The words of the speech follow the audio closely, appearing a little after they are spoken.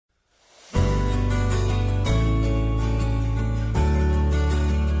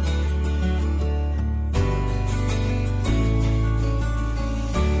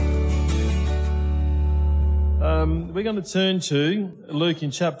We're going to turn to Luke in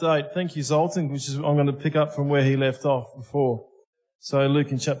chapter 8. Thank you, Zoltan, which is I'm going to pick up from where he left off before. So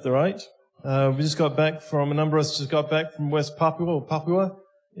Luke in chapter 8. A number of us just got back from West Papua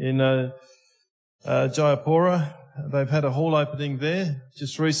in Jayapura. They've had a hall opening there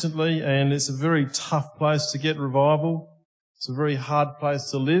just recently, and it's a very tough place to get revival. It's a very hard place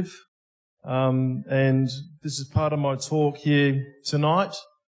to live. And this is part of my talk here tonight,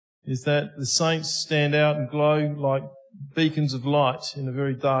 is that the saints stand out and glow like beacons of light in a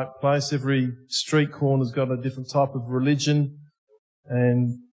very dark place. Every street corner's got a different type of religion,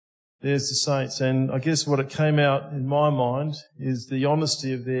 and there's the saints. And I guess what it came out in my mind is the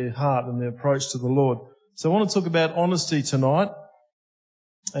honesty of their heart and their approach to the Lord. So I want to talk about honesty tonight.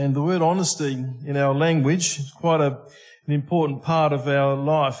 And the word honesty in our language is quite an important part of our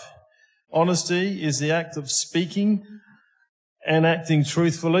life. Honesty is the act of speaking and acting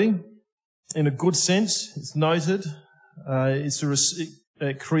truthfully in a good sense. It's noted.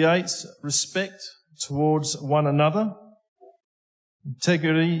 It creates respect towards one another.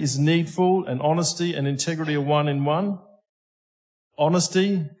 Integrity is needful, and honesty and integrity are one in one.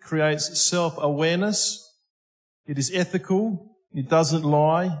 Honesty creates self-awareness. It is ethical. It doesn't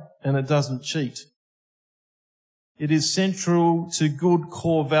lie, and it doesn't cheat. It is central to good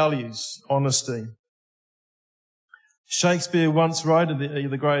core values, honesty. Shakespeare once wrote,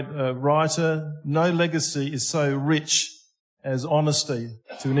 the great writer, no legacy is so rich as honesty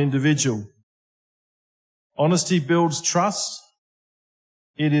to an individual. Honesty builds trust.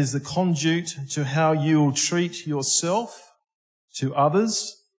 It is the conduit to how you will treat yourself to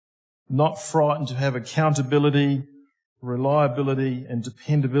others, not frightened to have accountability, reliability, and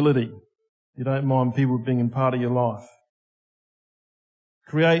dependability. You don't mind people being a part of your life.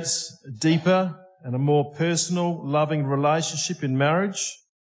 Creates a deeper and a more personal, loving relationship in marriage.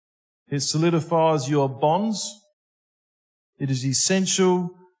 It solidifies your bonds. It is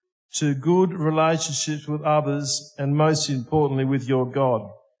essential to good relationships with others, and most importantly with your God.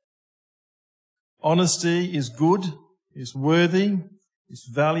 Honesty is good, is worthy, is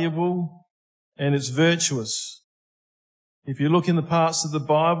valuable, and it's virtuous. If you look in the parts of the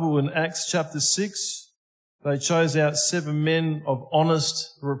Bible in Acts chapter 6, they chose out 7 men of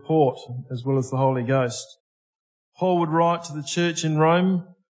honest report, as well as the Holy Ghost. Paul would write to the church in Rome,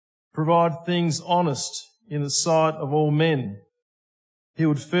 provide things honest in the sight of all men. He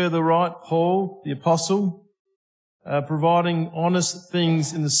would further write, Paul, the apostle, providing honest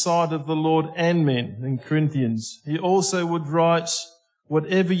things in the sight of the Lord and men in Corinthians. He also would write,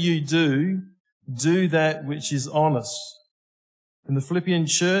 whatever you do, do that which is honest. In the Philippian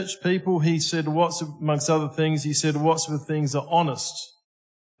church people, he said, amongst other things, he said, whatsoever things are honest,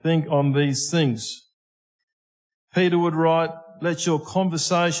 think on these things. Peter would write, let your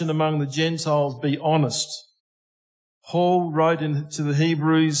conversation among the Gentiles be honest. Paul wrote to the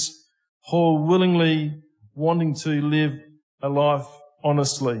Hebrews, Paul willingly wanting to live a life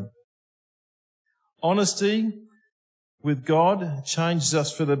honestly. Honesty with God changes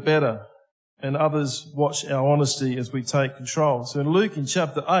us for the better, and others watch our honesty as we take control. So in Luke in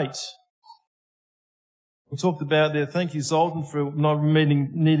chapter 8, we talked about there, thank you Zoltan for not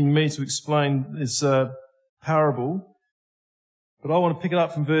needing me to explain this parable, but I want to pick it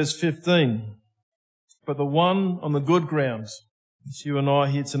up from verse 15. But the one on the good ground, which you and I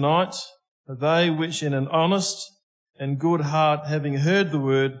here tonight, are they which in an honest and good heart, having heard the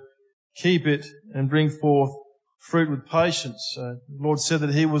word, keep it and bring forth fruit with patience. The Lord said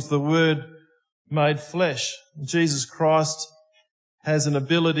that he was the word made flesh. Jesus Christ has an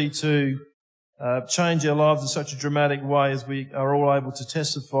ability to change our lives in such a dramatic way, as we are all able to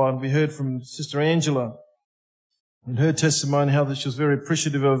testify. And we heard from Sister Angela in her testimony how that she was very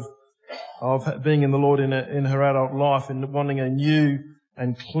appreciative of being in the Lord in her adult life and wanting a new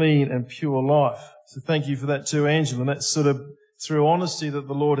and clean and pure life. So thank you for that too, Angela. And that's sort of through honesty that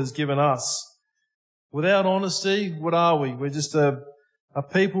the Lord has given us. Without honesty, what are we? We're just a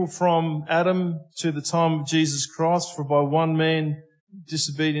people from Adam to the time of Jesus Christ, for by one man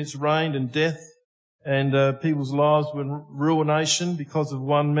disobedience reigned and death, and people's lives were in ruination because of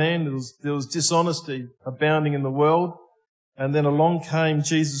one man. There was dishonesty abounding in the world. And then along came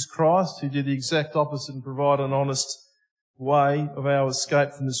Jesus Christ, who did the exact opposite and provided an honest way of our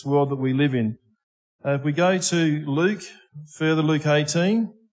escape from this world that we live in. If we go to Luke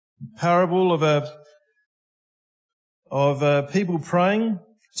 18, parable of people praying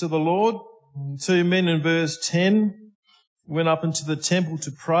to the Lord. 2 men in verse 10 went up into the temple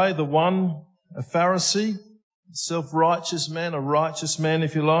to pray. The one, a Pharisee, self-righteous man, a righteous man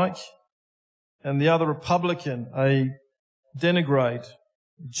if you like, and the other a publican, a denigrate.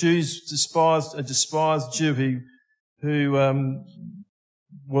 Jews despised a despised Jew who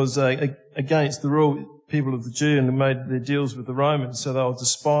was against the royal people of the Jew and made their deals with the Romans, so they were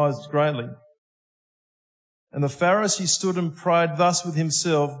despised greatly. And the Pharisee stood and prayed thus with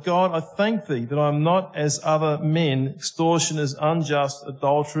himself, God, I thank thee that I am not as other men, extortioners, unjust,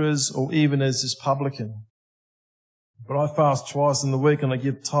 adulterers, or even as this publican. But I fast twice in the week and I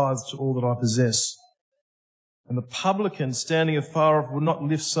give tithes to all that I possess. And the publican, standing afar off, would not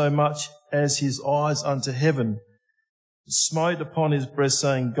lift so much as his eyes unto heaven, but smote upon his breast,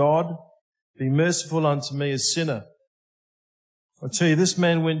 saying, God, be merciful unto me, a sinner. I tell you, this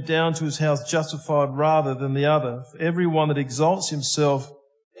man went down to his house justified rather than the other. For every one that exalts himself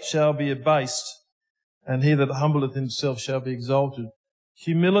shall be abased, and he that humbleth himself shall be exalted.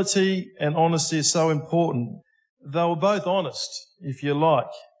 Humility and honesty are so important. They were both honest, if you like,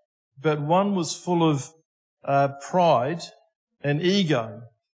 but one was full of pride and ego.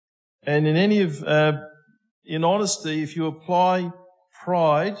 And in honesty, if you apply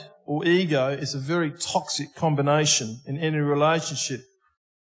pride or ego, it's a very toxic combination in any relationship.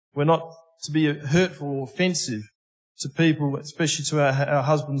 We're not to be hurtful or offensive to people, especially to our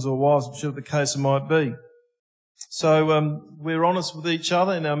husbands or wives, whichever the case it might be. So we're honest with each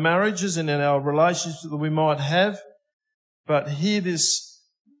other in our marriages and in our relationships that we might have. But here this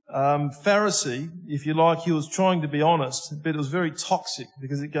Pharisee, if you like, he was trying to be honest, but it was very toxic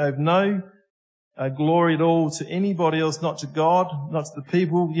because it gave no glory at all to anybody else, not to God, not to the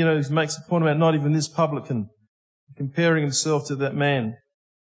people. You know, he makes a point about not even this publican, comparing himself to that man.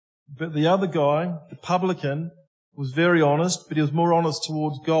 But the other guy, the publican, was very honest, but he was more honest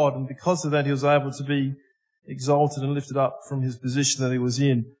towards God, and because of that he was able to be exalted and lifted up from his position that he was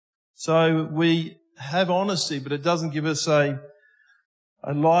in. So we have honesty, but it doesn't give us a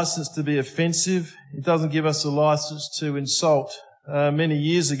license to be offensive. It doesn't give us a license to insult. Many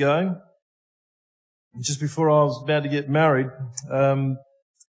years ago, just before I was about to get married,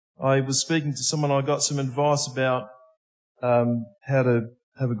 I was speaking to someone. I got some advice about how to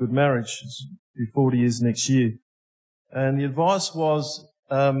have a good marriage. It's be 40 years next year. And the advice was,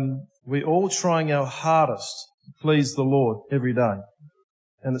 we're all trying our hardest to please the Lord every day.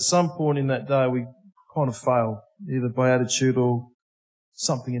 And at some point in that day, we kind of fail, either by attitude or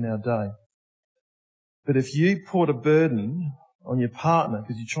something in our day. But if you put a burden on your partner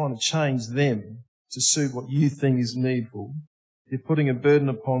because you're trying to change them to suit what you think is needful, you're putting a burden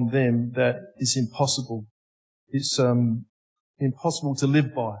upon them that is impossible. It's impossible to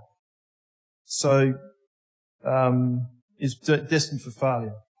live by. So is destined for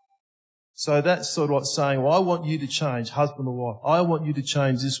failure. So that's sort of like saying, well, I want you to change, husband or wife. I want you to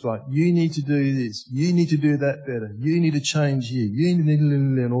change this way. You need to do this. You need to do that better. You need to change here. You need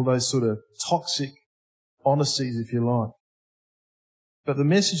to, and all those sort of toxic honesties, if you like. But the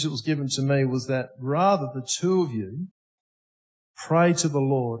message that was given to me was that rather the two of you pray to the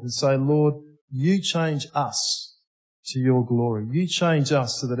Lord and say, Lord, you change us to your glory. You change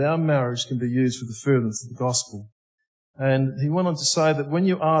us so that our marriage can be used for the furtherance of the gospel. And he went on to say that when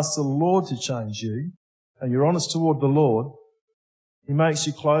you ask the Lord to change you, and you're honest toward the Lord, he makes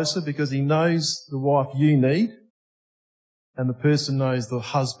you closer because he knows the wife you need, and the person knows the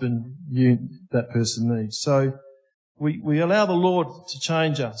husband that person needs. So we allow the Lord to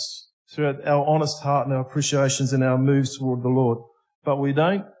change us through our honest heart and our appreciations and our moves toward the Lord. But we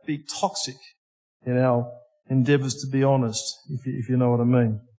don't be toxic in our endeavours to be honest, if you know what I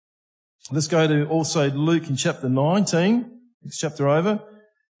mean. Let's go to also Luke in chapter 19, next chapter over.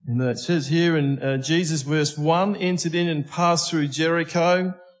 And it says here in Jesus, verse 1, entered in and passed through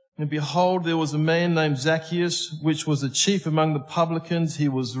Jericho. And behold, there was a man named Zacchaeus, which was the chief among the publicans. He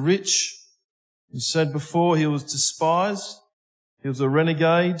was rich. He said before, he was despised. He was a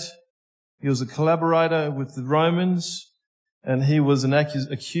renegade. He was a collaborator with the Romans. And he was an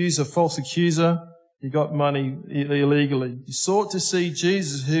accuser, false accuser. He got money illegally. He sought to see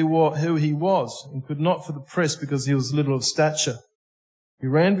Jesus, who he was, and could not for the press because he was little of stature. He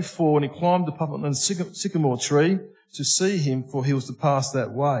ran before and he climbed upon a sycamore tree to see him, for he was to pass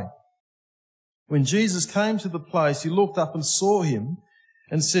that way. When Jesus came to the place, he looked up and saw him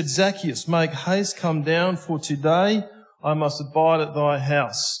and said, Zacchaeus, make haste, come down, for today I must abide at thy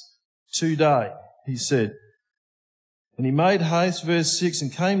house. Today, he said. And he made haste, verse 6,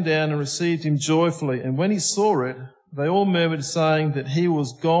 and came down and received him joyfully. And when he saw it, they all murmured, saying that he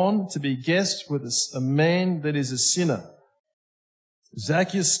was gone to be guest with a man that is a sinner.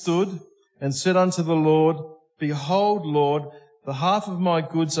 Zacchaeus stood and said unto the Lord, Behold, Lord, the half of my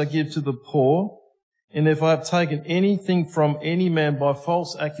goods I give to the poor, and if I have taken anything from any man by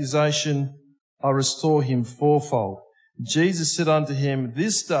false accusation, I restore him fourfold. Jesus said unto him,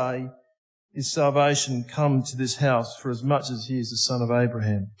 This day is salvation come to this house for as much as he is the son of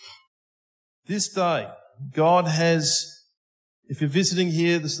Abraham. This day, God has, if you're visiting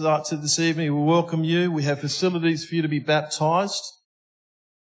here this evening, we welcome you. We have facilities for you to be baptized.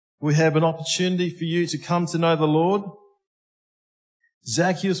 We have an opportunity for you to come to know the Lord.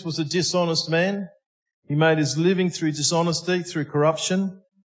 Zacchaeus was a dishonest man. He made his living through dishonesty, through corruption.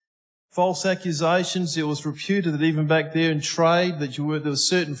 False accusations. It was reputed that even back there in trade that there were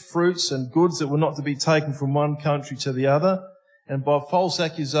certain fruits and goods that were not to be taken from one country to the other. And by false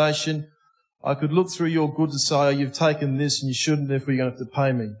accusation, I could look through your goods and say, oh, you've taken this and you shouldn't, therefore you're going to have to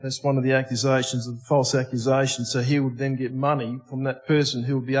pay me. That's one of the accusations, of false accusations. So he would then get money from that person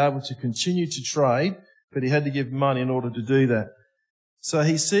who would be able to continue to trade, but he had to give money in order to do that. So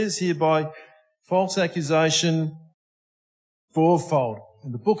he says here by false accusation, fourfold.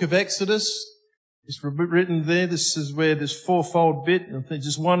 In the book of Exodus, it's written there, this is where this fourfold bit, and I'm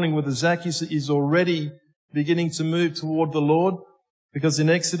just wondering whether Zacchaeus is already beginning to move toward the Lord, because in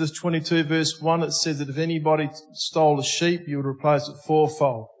Exodus 22 verse 1 it says that if anybody stole a sheep, you would replace it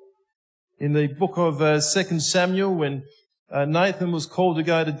fourfold. In the book of 2 Samuel, when Nathan was called to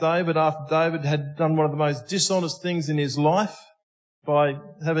go to David after David had done one of the most dishonest things in his life by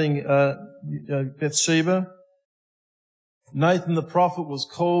having Bathsheba, Nathan the prophet was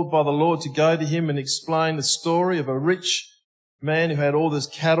called by the Lord to go to him and explain the story of a rich man who had all this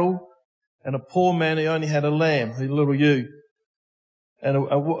cattle and a poor man who only had a lamb, a little ewe. And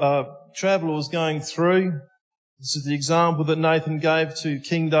a traveller was going through. This is the example that Nathan gave to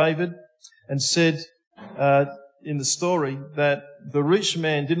King David and said in the story that the rich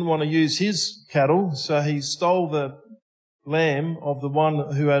man didn't want to use his cattle, so he stole the lamb of the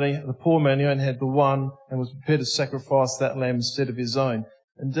one who only, the poor man who only had the one, and was prepared to sacrifice that lamb instead of his own.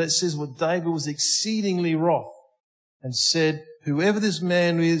 And it says, well, David was exceedingly wroth and said, whoever this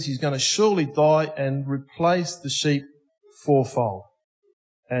man is, he's going to surely die, and replace the sheep fourfold.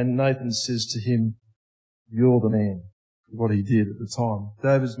 And Nathan says to him, you're the man, what he did at the time.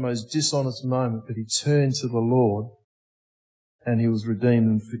 David's most dishonest moment, but he turned to the Lord and he was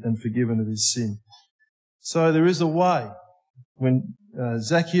redeemed and forgiven of his sin. So there is a way. When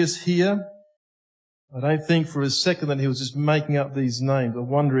Zacchaeus here, I don't think for a second that he was just making up these names. I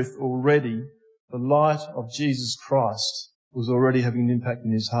wonder if already the light of Jesus Christ was already having an impact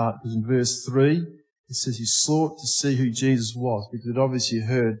in his heart. Because in verse 3, it says he sought to see who Jesus was, because he'd obviously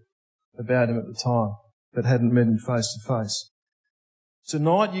heard about him at the time, but hadn't met him face to face.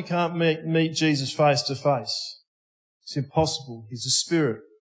 Tonight you can't meet Jesus face to face. It's impossible. He's a spirit.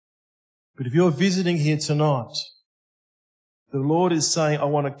 But if you're visiting here tonight, the Lord is saying, I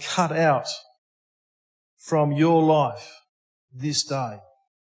want to cut out from your life this day.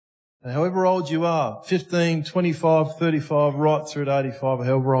 And however old you are, 15, 25, 35, right through to 85,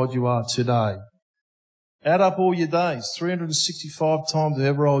 however old you are today, add up all your days, 365 times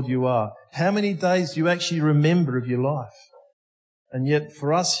however old you are. How many days do you actually remember of your life? And yet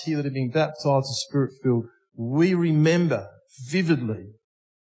for us here that have been baptized and Spirit-filled, we remember vividly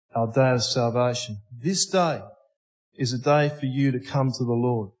our day of salvation. This day is a day for you to come to the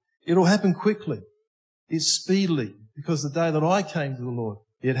Lord. It'll happen quickly. It's speedily, because the day that I came to the Lord,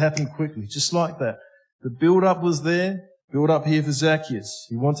 it happened quickly, just like that. The build-up was there, build-up here for Zacchaeus.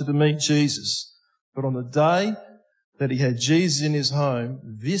 He wanted to meet Jesus. But on the day that he had Jesus in his home,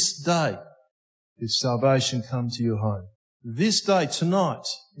 this day is salvation come to your home. This day, tonight,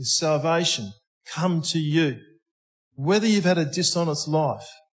 is salvation come to you. Whether you've had a dishonest life,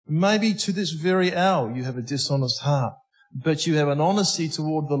 maybe to this very hour you have a dishonest heart, but you have an honesty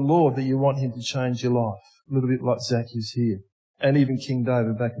toward the Lord that you want him to change your life. A little bit like Zacchaeus here, and even King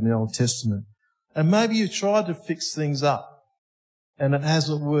David back in the Old Testament. And maybe you've tried to fix things up, and it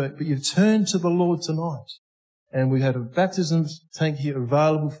hasn't worked, but you've turned to the Lord tonight. And we had a baptism tank here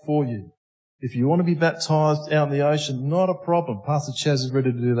available for you. If you want to be baptized out in the ocean, not a problem. Pastor Chaz is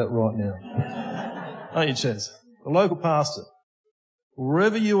ready to do that right now. Aren't you, Chaz? The local pastor.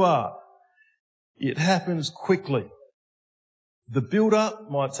 Wherever you are, it happens quickly. The build-up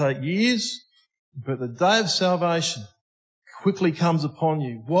might take years, but the day of salvation quickly comes upon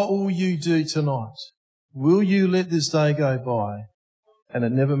you. What will you do tonight? Will you let this day go by and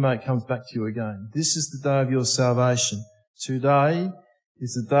it never comes back to you again? This is the day of your salvation. Today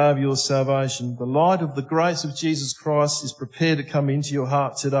is the day of your salvation. The light of the grace of Jesus Christ is prepared to come into your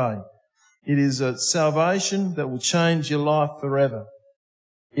heart today. It is a salvation that will change your life forever.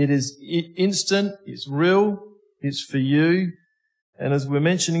 It is instant, it's real, it's for you. And as we were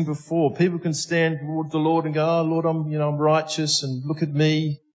mentioning before, people can stand toward the Lord and go, oh Lord, I'm righteous, and look at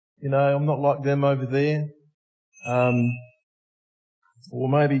me, I'm not like them over there. Or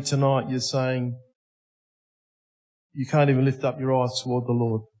maybe tonight you're saying you can't even lift up your eyes toward the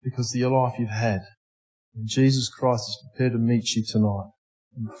Lord because of the life you've had. And Jesus Christ is prepared to meet you tonight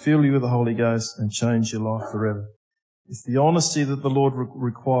and fill you with the Holy Ghost and change your life forever. It's the honesty that the Lord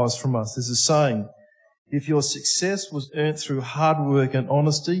requires from us. There's a saying, if your success was earned through hard work and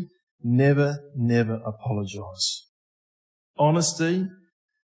honesty, never apologize. Honesty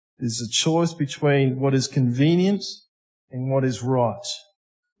is a choice between what is convenient and what is right.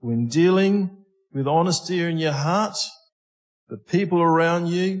 When dealing with honesty in your heart, the people around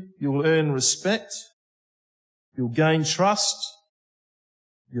you, you'll earn respect, you'll gain trust,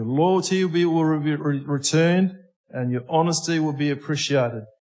 your loyalty will be returned, and your honesty will be appreciated.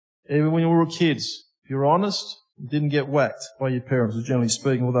 Even when you were kids, if you're honest, you didn't get whacked by your parents, generally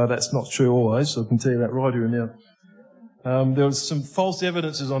speaking, although that's not true always, so I can tell you that right here and now. There was some false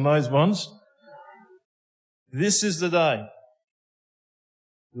evidences on those ones. This is the day.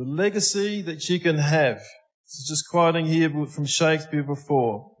 The legacy that you can have. This is just quoting here from Shakespeare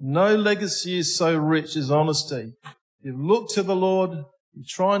before. No legacy is so rich as honesty. You've looked to the Lord, you're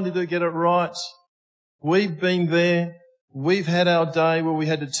trying to get it right. We've been there. We've had our day where we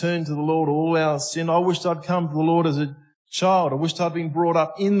had to turn to the Lord all our sin. I wished I'd come to the Lord as a child. I wished I'd been brought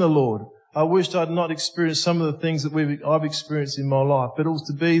up in the Lord. I wished I'd not experienced some of the things that I've experienced in my life, but it was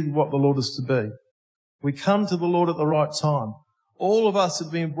to be what the Lord is to be. We come to the Lord at the right time. All of us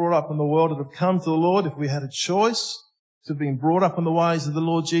have been brought up in the world that have come to the Lord, if we had a choice, to have been brought up in the ways of the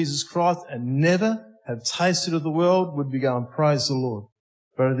Lord Jesus Christ and never have tasted of the world, would be going, praise the Lord.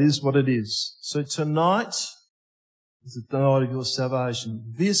 But it is what it is. So tonight is the night of your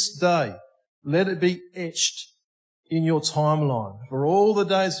salvation. This day, let it be etched in your timeline. For all the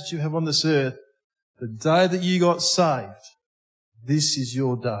days that you have on this earth, the day that you got saved, this is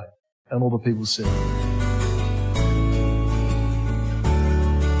your day. And all the people said,